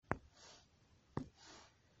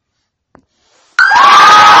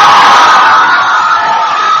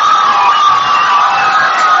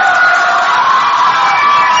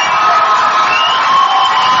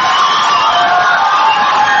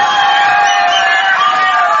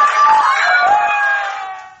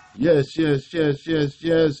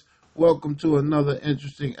Yes. Welcome to another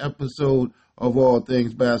interesting episode of All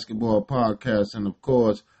Things Basketball Podcast. And of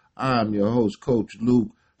course, I'm your host, Coach Luke.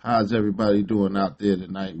 How's everybody doing out there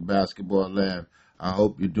tonight in basketball land? I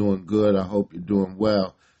hope you're doing good. I hope you're doing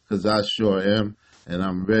well, because I sure am. And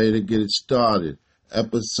I'm ready to get it started.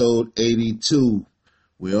 Episode 82.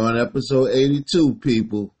 We're on episode 82,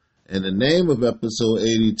 people. And the name of episode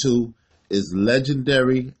 82 is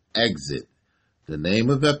Legendary Exit. The name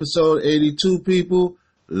of episode 82, people,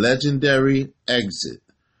 Legendary Exit.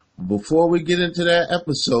 Before we get into that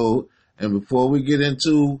episode, and before we get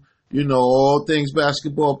into, all things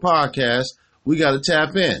basketball podcast, we got to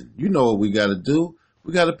tap in. You know what we got to do.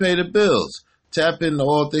 We got to pay the bills. Tap into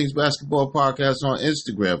All Things Basketball Podcast on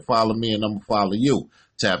Instagram. Follow me and I'm going to follow you.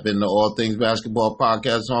 Tap into All Things Basketball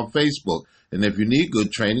Podcast on Facebook. And if you need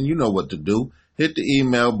good training, you know what to do. Hit the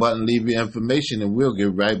email button, leave your information, and we'll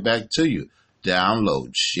get right back to you.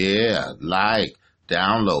 Download, share, like,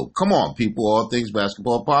 download. Come on, people. All Things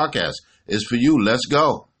Basketball Podcast is for you. Let's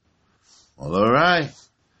go. Well, all right.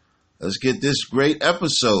 Let's get this great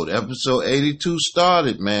episode 82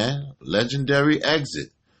 started, man. Legendary Exit.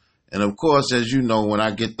 And of course, as you know, when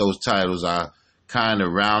I get those titles, I kind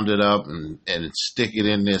of round it up and stick it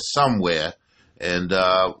in there somewhere. And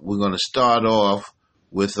we're going to start off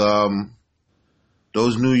with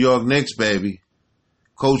those New York Knicks, baby.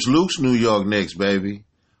 Coach Luke's New York Knicks, baby.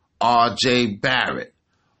 R.J. Barrett.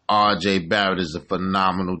 R.J. Barrett is a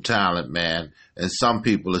phenomenal talent, man. And some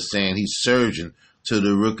people are saying he's surging to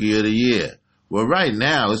the Rookie of the Year. Well, right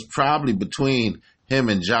now, it's probably between him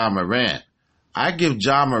and Ja Morant. I give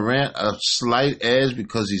Ja Morant a slight edge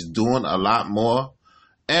because he's doing a lot more.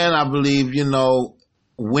 And I believe,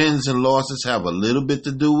 wins and losses have a little bit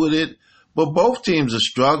to do with it. But both teams are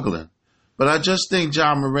struggling. But I just think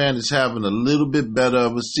Ja Morant is having a little bit better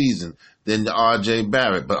of a season than R.J.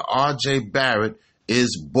 Barrett. But R.J. Barrett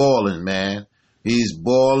is balling, man. He's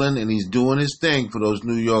balling and he's doing his thing for those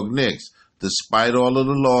New York Knicks. Despite all of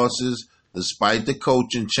the losses, despite the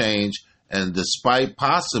coaching change, and despite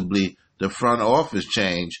possibly the front office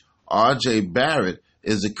change, R.J. Barrett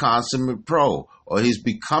is a consummate pro, or he's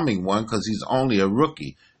becoming one because he's only a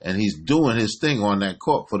rookie. And he's doing his thing on that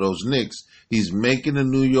court for those Knicks. He's making the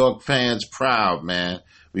New York fans proud, man,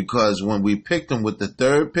 because when we picked him with the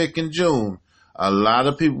third pick in June, a lot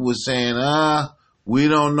of people were saying, we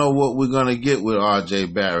don't know what we're going to get with R.J.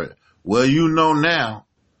 Barrett. Well, you know now.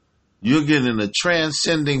 You're getting a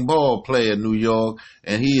transcending ball player, New York,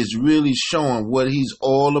 and he is really showing what he's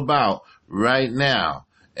all about right now.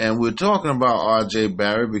 And we're talking about R.J.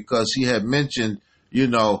 Barrett because he had mentioned,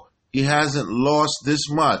 he hasn't lost this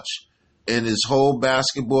much in his whole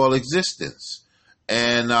basketball existence.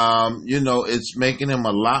 And, it's making him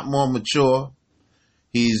a lot more mature.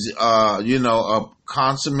 He's, a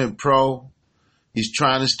consummate pro. He's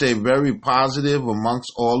trying to stay very positive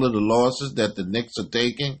amongst all of the losses that the Knicks are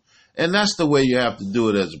taking. And that's the way you have to do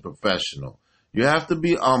it as a professional. You have to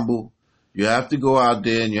be humble. You have to go out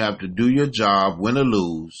there and you have to do your job, win or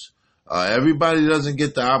lose. Everybody doesn't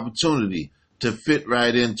get the opportunity to fit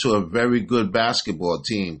right into a very good basketball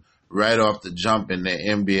team right off the jump in their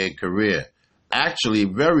NBA career. Actually,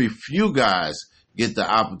 very few guys get the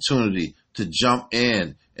opportunity to jump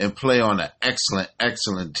in and play on an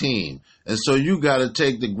excellent team. And so you got to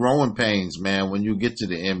take the growing pains, man, when you get to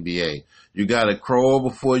the NBA. You got to crawl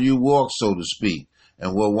before you walk, so to speak.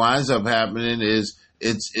 And what winds up happening is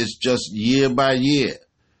it's just year by year.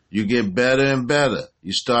 You get better and better.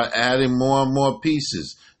 You start adding more and more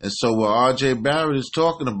pieces. And so what R.J. Barrett is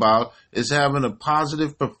talking about is having a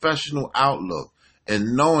positive professional outlook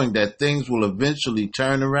and knowing that things will eventually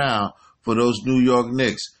turn around for those New York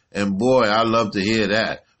Knicks. And boy, I love to hear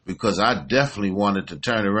that because I definitely wanted to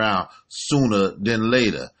turn around sooner than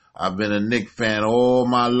later. I've been a Knicks fan all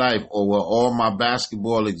my life, over all my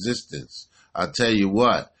basketball existence. I tell you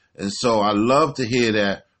what. And so I love to hear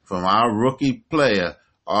that from our rookie player,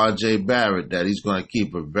 R.J. Barrett, that he's going to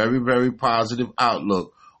keep a very, very positive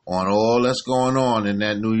outlook on all that's going on in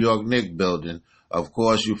that New York Knicks building. Of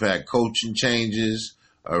course, you've had coaching changes,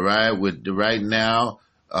 all right, right now.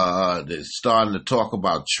 They're starting to talk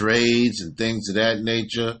about trades and things of that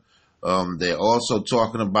nature. They're also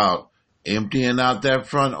talking about emptying out that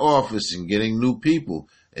front office and getting new people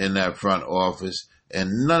in that front office.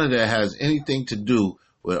 And none of that has anything to do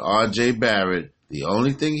with R.J. Barrett. The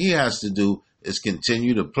only thing he has to do is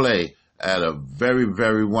continue to play at a very,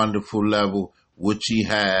 very wonderful level, which he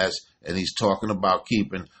has. And he's talking about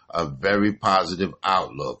keeping a very positive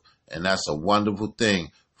outlook. And that's a wonderful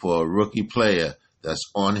thing for a rookie player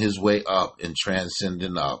that's on his way up and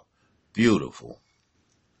transcending up. Beautiful.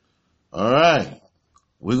 All right.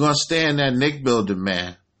 We're going to stay in that Knick building,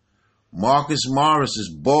 man. Marcus Morris is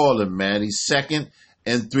balling, man. He's second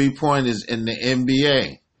in three-pointers in the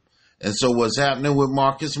NBA. And so what's happening with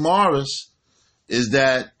Marcus Morris is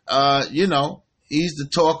that, he's the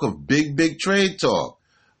talk of big trade talk.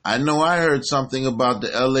 I know I heard something about the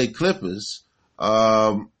LA Clippers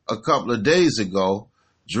a couple of days ago,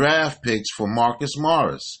 draft picks for Marcus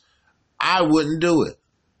Morris. I wouldn't do it.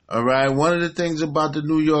 All right. One of the things about the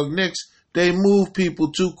New York Knicks, they move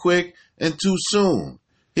people too quick and too soon.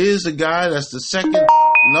 Here's a guy that's the second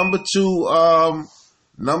number two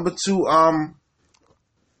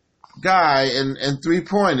guy in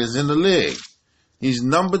three-pointers in the league. He's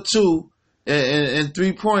number two in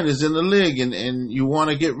three-pointers in the league, and you want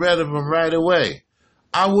to get rid of him right away.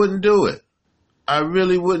 I wouldn't do it. I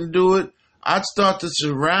really wouldn't do it. I'd start to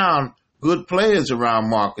surround good players around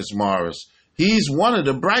Marcus Morris. He's one of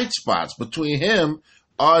the bright spots between him,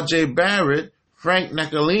 R.J. Barrett, Frank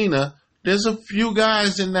Ntilikina. There's a few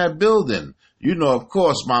guys in that building. You know, of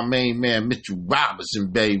course, my main man, Mitchell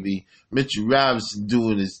Robinson, baby. Mitchell Robinson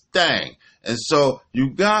doing his thing. And so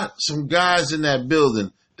you got some guys in that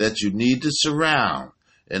building that you need to surround.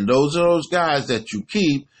 And those are those guys that you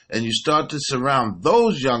keep, and you start to surround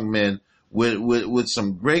those young men with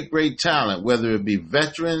some great talent, whether it be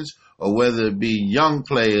veterans or whether it be young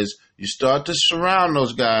players. You start to surround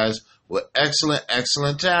those guys with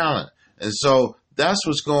excellent talent. And so that's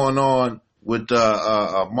what's going on with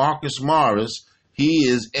Marcus Morris. He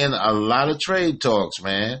is in a lot of trade talks,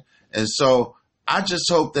 man. And so I just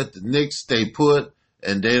hope that the Knicks stay put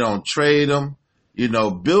and they don't trade him. You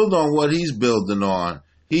know, build on what he's building on.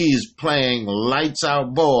 He's playing lights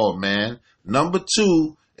out ball, man. Number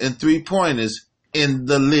 2 in three-pointers in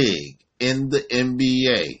the league, in the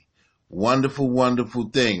NBA. Wonderful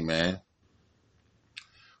thing, man.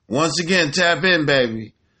 Once again, tap in,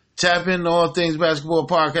 baby. Tap into All Things Basketball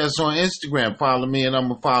Podcast on Instagram. Follow me and I'm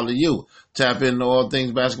going to follow you. Tap into All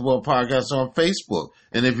Things Basketball Podcast on Facebook.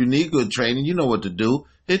 And if you need good training, you know what to do.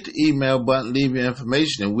 Hit the email button, leave your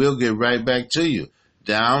information, and we'll get right back to you.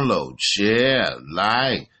 Download, share,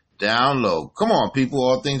 like, download. Come on, people.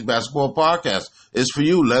 All Things Basketball Podcast is for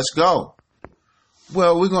you. Let's go.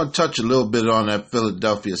 Well, we're going to touch a little bit on that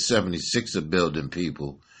Philadelphia 76er building,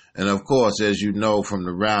 people. And, of course, as you know from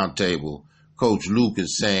the round table, Coach Luke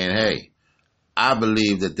is saying, hey, I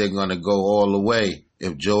believe that they're going to go all the way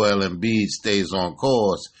if Joel Embiid stays on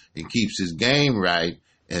course and keeps his game right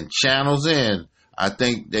and channels in. I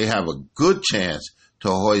think they have a good chance to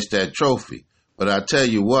hoist that trophy. But I tell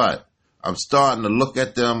you what, I'm starting to look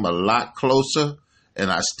at them a lot closer,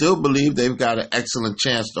 and I still believe they've got an excellent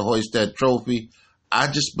chance to hoist that trophy. I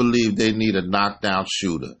just believe they need a knockdown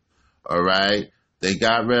shooter. All right? They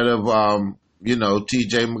got rid of,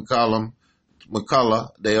 T.J. McCullough.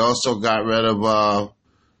 They also got rid of, oh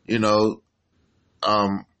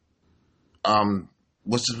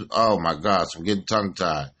my gosh, I'm getting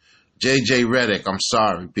tongue-tied. J.J. Redick, I'm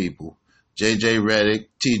sorry, people. J.J. Redick,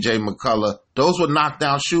 T.J. McCullough. Those were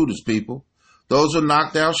knockdown shooters, people. Those were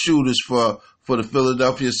knockdown shooters for the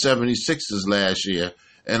Philadelphia 76ers last year.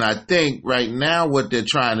 And I think right now what they're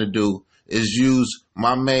trying to do is use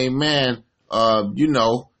my main man,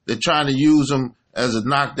 they're trying to use him as a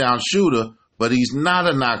knockdown shooter, but he's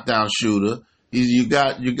not a knockdown shooter. You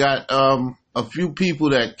got a few people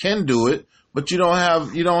that can do it, but you don't have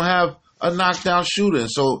a knockdown shooter.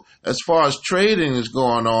 And so as far as trading is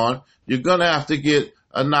going on, you're going to have to get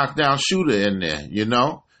a knockdown shooter in there, you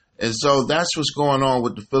know? And so that's what's going on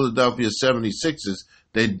with the Philadelphia 76ers.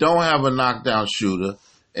 They don't have a knockdown shooter,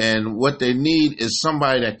 and what they need is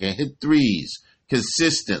somebody that can hit threes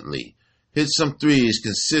consistently, hit some threes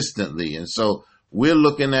consistently. And so we're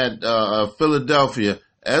looking at Philadelphia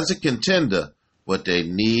as a contender, but they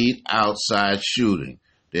need outside shooting.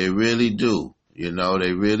 They really do. You know,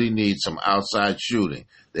 they really need some outside shooting.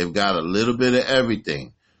 They've got a little bit of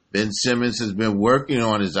everything. Ben Simmons has been working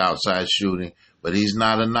on his outside shooting, but he's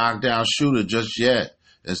not a knockdown shooter just yet.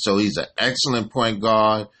 And so he's an excellent point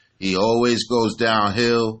guard. He always goes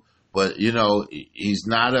downhill, but, he's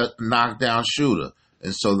not a knockdown shooter.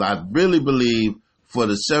 And so I really believe for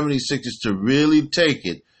the 76ers to really take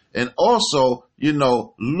it, and also,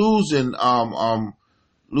 losing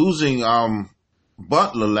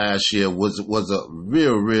Butler last year was a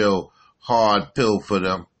real hard pill for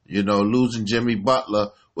them. Losing Jimmy Butler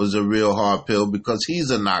was a real hard pill because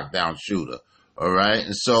he's a knockdown shooter. All right.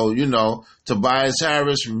 And so, Tobias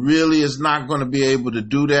Harris really is not going to be able to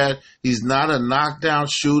do that. He's not a knockdown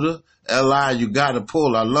shooter. L.I., you got to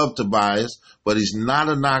pull. I love Tobias, but he's not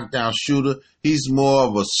a knockdown shooter. He's more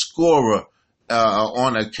of a scorer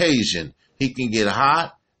on occasion. He can get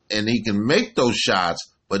hot and he can make those shots,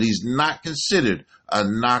 but he's not considered a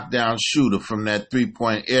knockdown shooter from that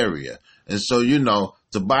three-point area. And so,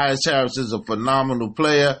 Tobias Harris is a phenomenal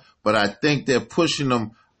player, but I think they're pushing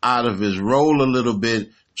him out of his role a little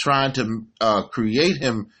bit, trying to create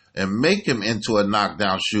him and make him into a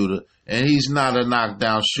knockdown shooter, and he's not a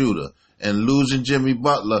knockdown shooter. And losing Jimmy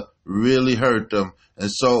Butler really hurt them. And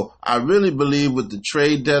so I really believe with the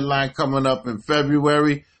trade deadline coming up in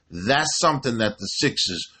February, that's something that the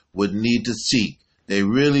Sixers would need to seek. They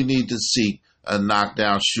really need to seek a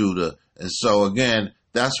knockdown shooter. And so, again,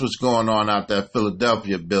 that's what's going on out that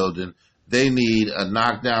Philadelphia building. They need a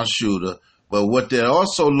knockdown shooter. But what they're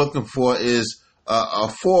also looking for is a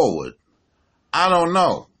forward. I don't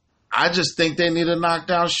know. I just think they need a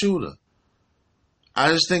knockdown shooter.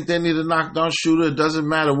 It doesn't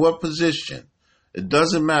matter what position.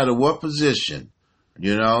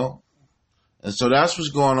 And so that's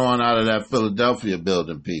what's going on out of that Philadelphia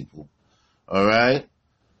building, people. All right?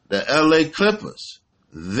 The LA Clippers,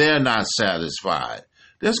 they're not satisfied.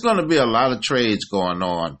 There's going to be a lot of trades going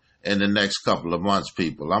on in the next couple of months,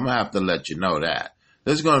 people. I'm going to have to let you know that.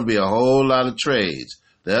 There's going to be a whole lot of trades.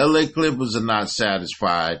 The LA Clippers are not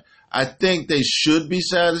satisfied. I think they should be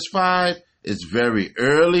satisfied. It's very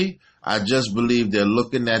early. I just believe they're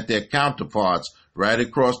looking at their counterparts right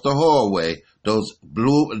across the hallway. Those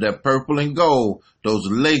blue, that purple and gold, those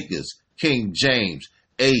Lakers, King James,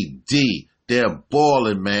 AD, they're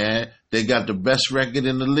balling, man. They got the best record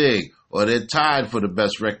in the league, or they're tied for the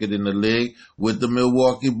best record in the league with the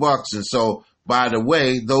Milwaukee Bucks. And so, by the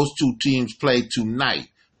way, those two teams play tonight.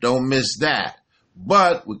 Don't miss that.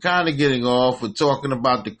 But we're kind of getting off. We're talking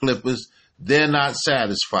about the Clippers. They're not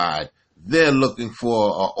satisfied. They're looking for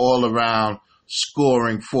an all-around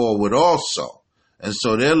scoring forward also. And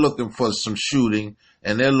so they're looking for some shooting,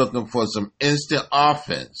 and they're looking for some instant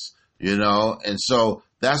offense, And so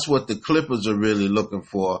that's what the Clippers are really looking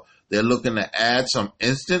for. They're looking to add some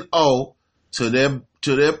instant O to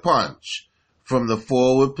their punch from the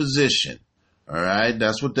forward position. All right?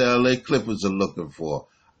 That's what the LA Clippers are looking for.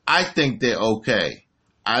 I think they're okay.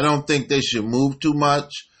 I don't think they should move too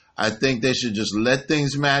much. I think they should just let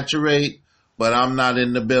things maturate, but I'm not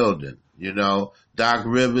in the building. Doc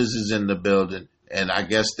Rivers is in the building, and I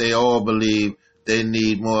guess they all believe they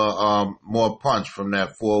need more punch from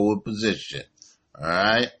that forward position. All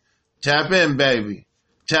right? Tap in, baby.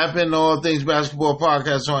 Tap into All Things Basketball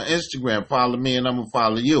Podcast on Instagram. Follow me and I'm going to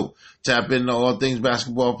follow you. Tap into All Things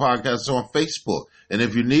Basketball Podcast on Facebook. And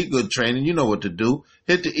if you need good training, you know what to do.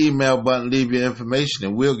 Hit the email button, leave your information,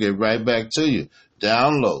 and we'll get right back to you.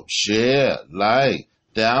 Download, share, like,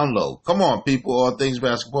 download. Come on, people. All Things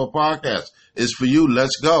Basketball Podcast is for you.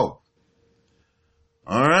 Let's go.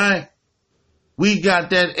 All right. We got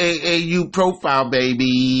that AAU profile,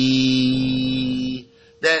 baby.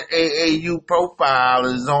 That AAU profile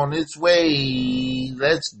is on its way.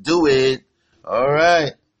 Let's do it. All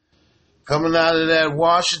right. Coming out of that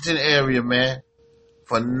Washington area, man.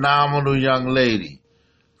 Phenomenal young lady.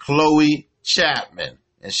 Chloe Chapman.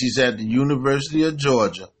 And she's at the University of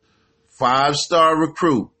Georgia. 5-star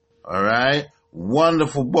recruit. All right.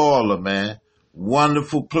 Wonderful baller, man.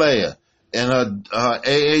 Wonderful player. And her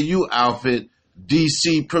AAU outfit,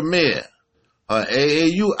 DC Premier. Her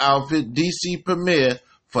AAU outfit, DC Premier,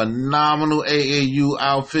 phenomenal AAU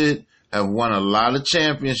outfit, have won a lot of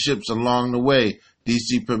championships along the way.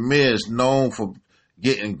 DC Premier is known for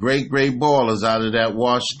getting great ballers out of that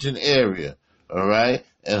Washington area. All right.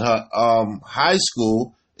 And her high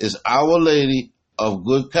school is Our Lady of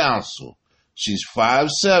Good Counsel. She's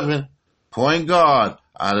 5'7", point guard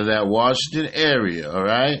out of that Washington area. All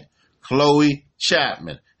right. Chloe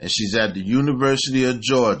Chapman. And she's at the University of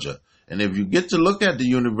Georgia. And if you get to look at the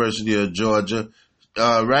University of Georgia,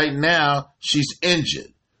 right now she's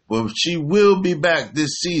injured. But she will be back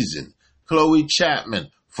this season. Chloe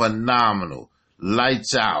Chapman, phenomenal.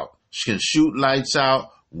 Lights out. She can shoot lights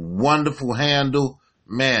out. Wonderful handle.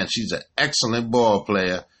 Man, she's an excellent ball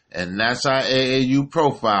player. And that's our AAU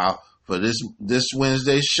profile for this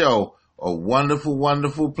Wednesday show. A wonderful,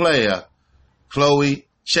 wonderful player, Chloe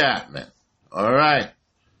Chapman. All right.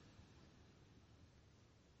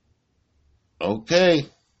 Okay.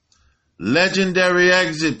 Legendary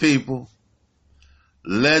exit, people.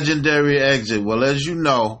 Legendary exit. Well, as you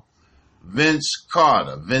know, Vince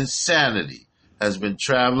Carter, Vince Sanity, has been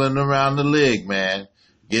traveling around the league, man,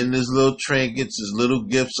 getting his little trinkets, his little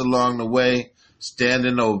gifts along the way,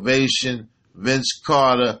 standing ovation. Vince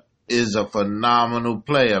Carter is a phenomenal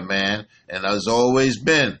player, man, and has always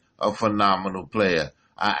been a phenomenal player.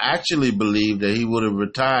 I actually believe that he would have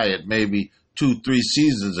retired maybe 2-3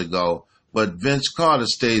 seasons ago, but Vince Carter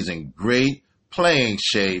stays in great playing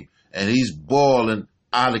shape, and he's balling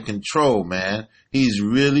out of control, man. He's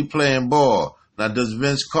really playing ball. Now, does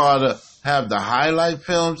Vince Carter have the highlight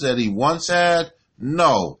films that he once had?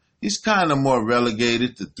 No. He's kind of more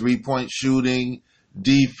relegated to three-point shooting,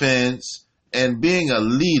 defense, and being a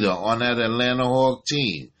leader on that Atlanta Hawk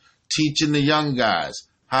team, teaching the young guys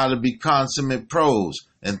how to be consummate pros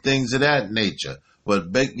and things of that nature.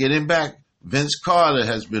 But getting back, Vince Carter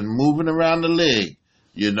has been moving around the league,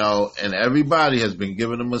 and everybody has been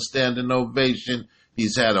giving him a standing ovation.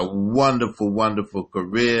 He's had a wonderful, wonderful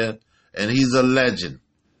career, and he's a legend.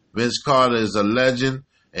 Vince Carter is a legend,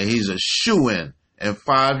 and he's a shoo-in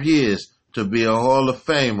 5 years to be a Hall of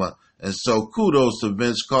Famer. And so kudos to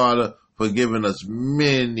Vince Carter for giving us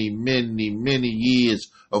many, many, many years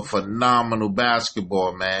of phenomenal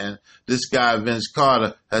basketball, man. This guy, Vince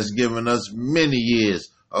Carter, has given us many years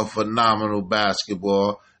of phenomenal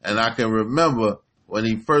basketball. And I can remember when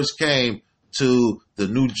he first came to the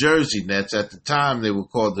New Jersey Nets. At the time, they were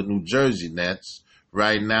called the New Jersey Nets.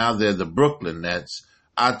 Right now, they're the Brooklyn Nets.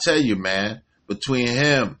 I tell you, man, between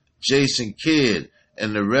him, Jason Kidd,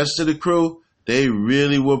 and the rest of the crew, they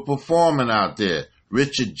really were performing out there.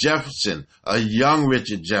 Richard Jefferson, a young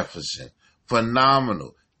Richard Jefferson,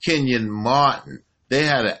 phenomenal. Kenyon Martin, they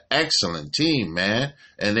had an excellent team, man.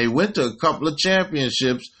 And they went to a couple of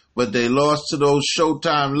championships, but they lost to those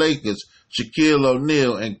Showtime Lakers. Shaquille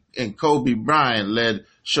O'Neal and Kobe Bryant led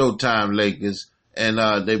Showtime Lakers. And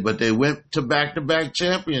they went to back-to-back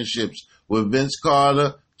championships with Vince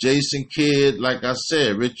Carter, Jason Kidd, like I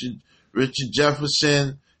said, Richard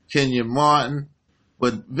Jefferson, Kenyon Martin.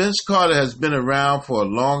 But Vince Carter has been around for a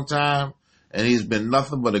long time, and he's been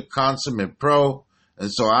nothing but a consummate pro.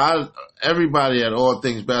 And so everybody at All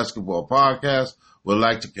Things Basketball Podcast would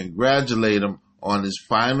like to congratulate him on his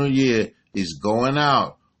final year. He's going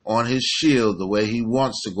out on his shield the way he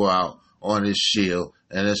wants to go out on his shield,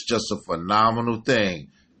 and it's just a phenomenal thing.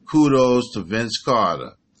 Kudos to Vince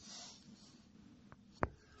Carter.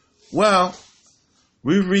 Well,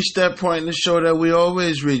 we've reached that point in the show that we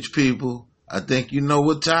always reach, people. I think you know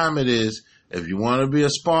what time it is. If you want to be a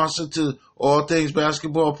sponsor to All Things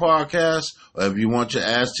Basketball Podcast, or if you want your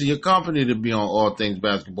ads to your company to be on All Things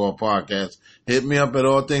Basketball Podcast, hit me up at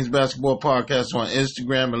All Things Basketball Podcast on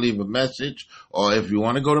Instagram and leave a message. Or if you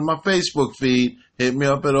want to go to my Facebook feed, hit me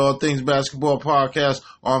up at All Things Basketball Podcast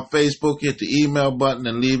on Facebook. Hit the email button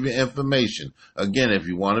and leave your information. Again, if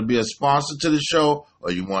you want to be a sponsor to the show,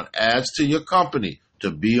 or you want ads to your company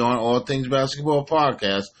to be on All Things Basketball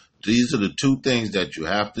Podcast, these are the two things that you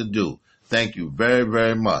have to do. Thank you very,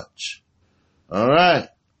 very much. All right.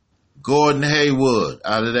 Gordon Hayward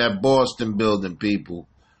out of that Boston building, people.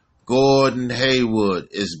 Gordon Hayward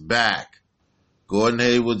is back. Gordon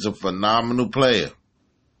Hayward's a phenomenal player.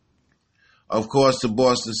 Of course, the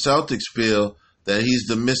Boston Celtics feel that he's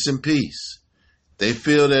the missing piece. They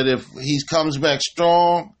feel that if he comes back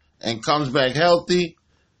strong and comes back healthy,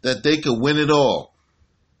 that they could win it all.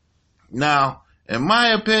 Now, in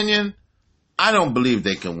my opinion, I don't believe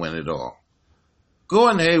they can win it all.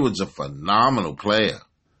 Gordon Hayward's a phenomenal player,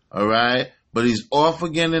 all right? But he's off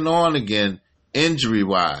again and on again,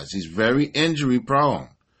 injury-wise. He's very injury-prone,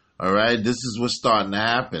 all right? This is what's starting to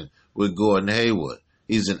happen with Gordon Hayward.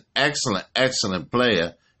 He's an excellent, excellent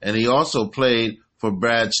player, and he also played for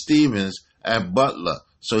Brad Stevens at Butler.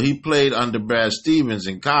 So he played under Brad Stevens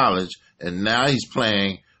in college, and now he's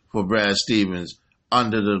playing for Brad Stevens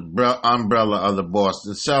under the umbrella of the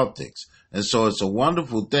Boston Celtics. And so it's a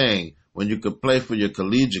wonderful thing when you could play for your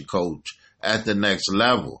collegiate coach at the next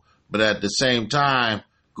level. But at the same time,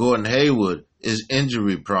 Gordon Hayward is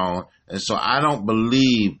injury prone. And so I don't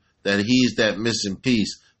believe that he's that missing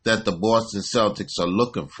piece that the Boston Celtics are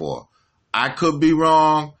looking for. I could be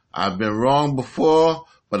wrong. I've been wrong before.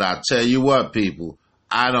 But I tell you what, people,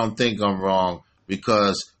 I don't think I'm wrong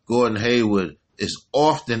because Gordon Hayward is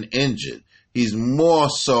often injured. He's more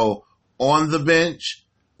so on the bench,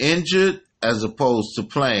 injured, as opposed to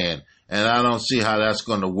playing. And I don't see how that's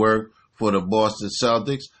going to work for the Boston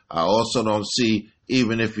Celtics. I also don't see,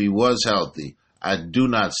 even if he was healthy, I do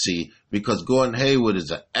not see, because Gordon Hayward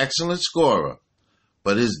is an excellent scorer,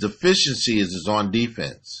 but his deficiency is on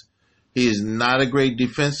defense. He is not a great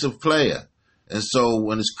defensive player. And so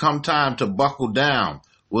when it's come time to buckle down,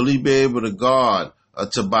 will he be able to guard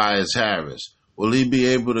Tobias Harris? Will he be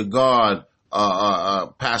able to guard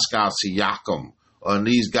Pascal Siakam or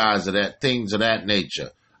these guys things of that nature?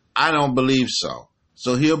 I don't believe so.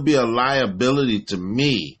 So he'll be a liability to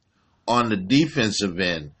me on the defensive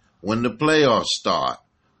end when the playoffs start.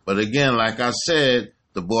 But again, like I said,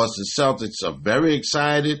 the Boston Celtics are very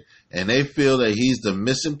excited, and they feel that he's the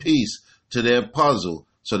missing piece to their puzzle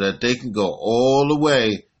so that they can go all the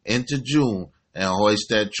way into June and hoist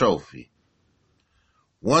that trophy.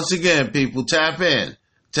 Once again, people, tap in.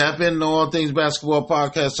 Tap into All Things Basketball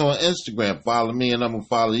Podcast on Instagram. Follow me and I'm going to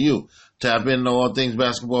follow you. Tap into All Things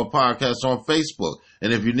Basketball Podcast on Facebook.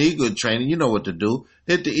 And if you need good training, you know what to do.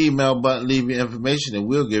 Hit the email button, leave your information, and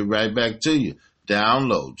we'll get right back to you.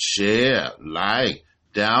 Download, share, like,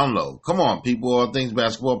 download. Come on, people, All Things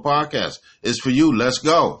Basketball Podcast. It's for you. Let's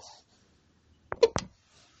go.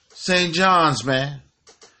 St. John's, man.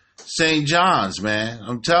 St. John's, man.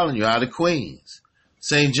 I'm telling you, out of Queens.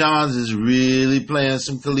 St. John's is really playing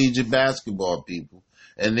some collegiate basketball, people.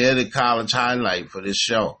 And they're the college highlight for this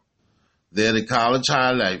show. They're the college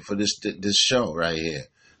highlight for this show right here.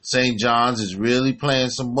 St. John's is really playing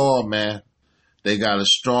some ball, man. They got a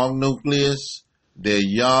strong nucleus. They're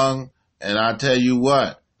young. And I tell you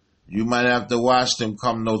what, you might have to watch them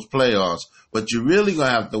come those playoffs. But you're really going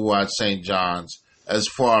to have to watch St. John's as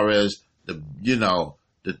far as the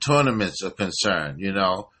tournaments are concerned, You're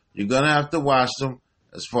going to have to watch them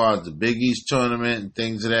as far as the Big East tournament and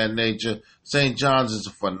things of that nature. St. John's is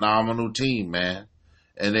a phenomenal team, man.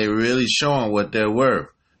 And they're really showing what they're worth.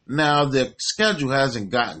 Now, their schedule hasn't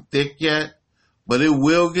gotten thick yet, but it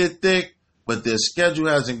will get thick. But their schedule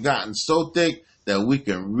hasn't gotten so thick that we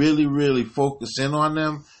can really, really focus in on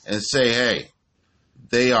them and say, hey,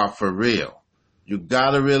 they are for real. You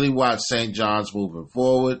got to really watch St. John's moving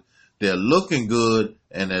forward. They're looking good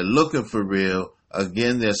and they're looking for real.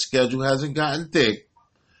 Again, their schedule hasn't gotten thick.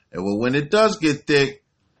 And when it does get thick,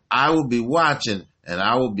 I will be watching and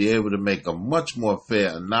I will be able to make a much more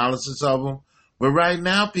fair analysis of them. But right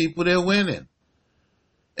now, people, they're winning.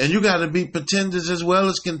 And you got to beat pretenders as well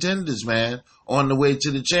as contenders, man, on the way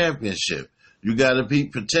to the championship. You got to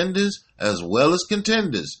beat pretenders as well as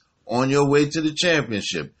contenders on your way to the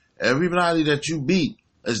championship. Everybody that you beat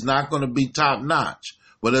is not going to be top notch.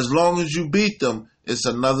 But as long as you beat them, it's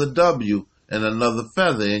another W and another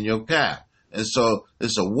feather in your cap. And so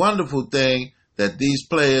it's a wonderful thing that these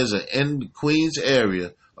players are in the Queens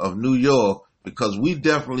area of New York, because we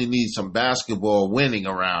definitely need some basketball winning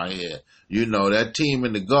around here. That team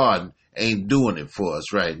in the Garden ain't doing it for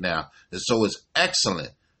us right now. And so it's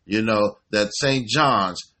excellent, that St.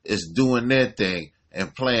 John's is doing their thing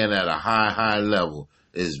and playing at a high, high level.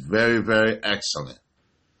 It's very, very excellent.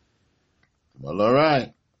 Well, all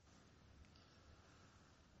right.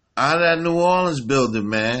 Out of that New Orleans building,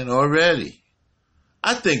 man, already.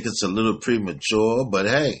 I think it's a little premature, but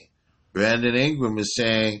hey, Brandon Ingram is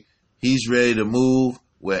saying he's ready to move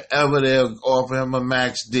wherever they'll offer him a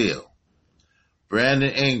max deal. Brandon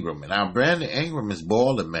Ingram. And now Brandon Ingram is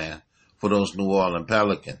balling, man, for those New Orleans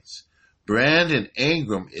Pelicans. Brandon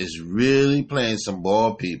Ingram is really playing some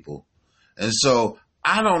ball, people. And so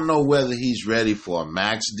I don't know whether he's ready for a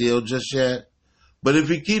max deal just yet. But if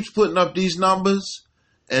he keeps putting up these numbers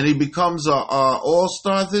and he becomes a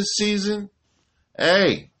all-star this season,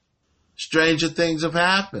 hey, stranger things have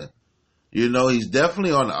happened. He's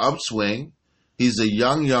definitely on the upswing. He's a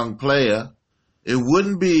young player. It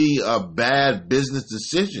wouldn't be a bad business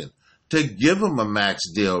decision to give him a max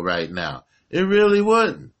deal right now. It really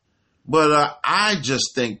wouldn't. But I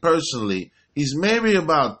just think personally, he's maybe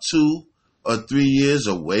about 2 or 3 years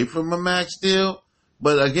away from a max deal.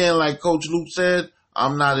 But again, like Coach Luke said,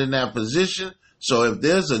 I'm not in that position. So if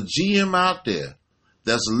there's a GM out there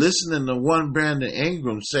that's listening to one Brandon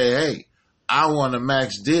Ingram say, hey, I want a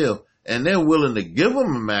max deal, and they're willing to give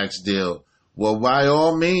him a max deal, well, by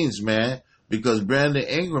all means, man, because Brandon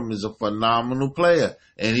Ingram is a phenomenal player,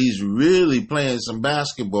 and he's really playing some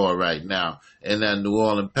basketball right now in that New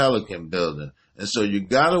Orleans Pelican building. And so you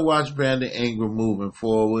got to watch Brandon Ingram moving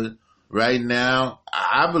forward. Right now,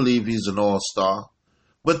 I believe he's an all-star.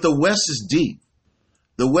 But the West is deep.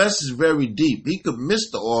 The West is very deep. He could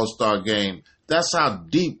miss the all-star game. That's how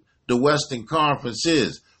deep the Western Conference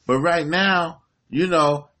is. But right now, you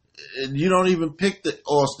don't even pick the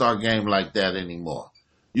all-star game like that anymore.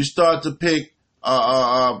 You start to pick,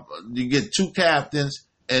 you get 2 captains,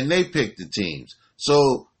 and they pick the teams.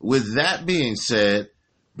 So with that being said,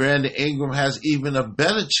 Brandon Ingram has even a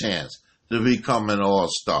better chance to become an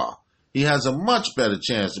all-star. He has a much better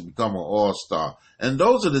chance to become an all-star. And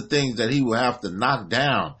those are the things that he will have to knock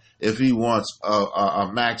down if he wants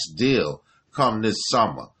a max deal come this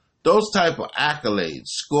summer. Those type of accolades,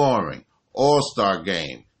 scoring, all-star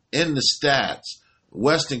game, in the stats,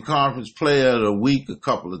 Western Conference Player of the Week a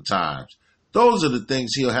couple of times. Those are the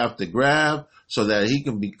things he'll have to grab so that he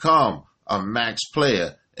can become a max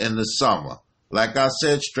player in the summer. Like I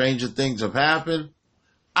said, stranger things have happened.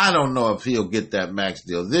 I don't know if he'll get that max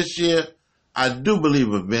deal this year. I do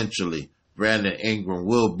believe eventually Brandon Ingram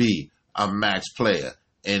will be a max player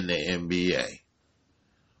in the NBA.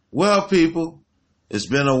 Well, people, it's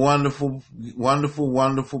been a wonderful, wonderful,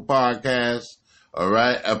 wonderful podcast. All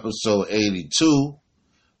right, episode 82,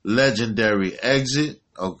 legendary exit.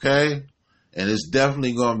 Okay, and it's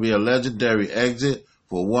definitely going to be a legendary exit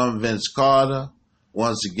for one Vince Carter.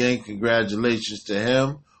 Once again, congratulations to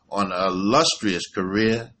him on an illustrious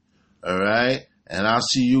career. All right, and I'll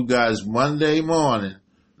see you guys Monday morning.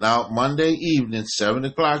 Now, Monday evening, 7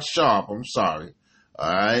 o'clock sharp. I'm sorry.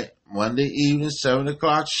 All right, Monday evening, 7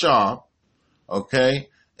 o'clock sharp. Okay,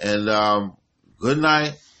 and good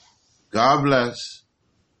night. God bless.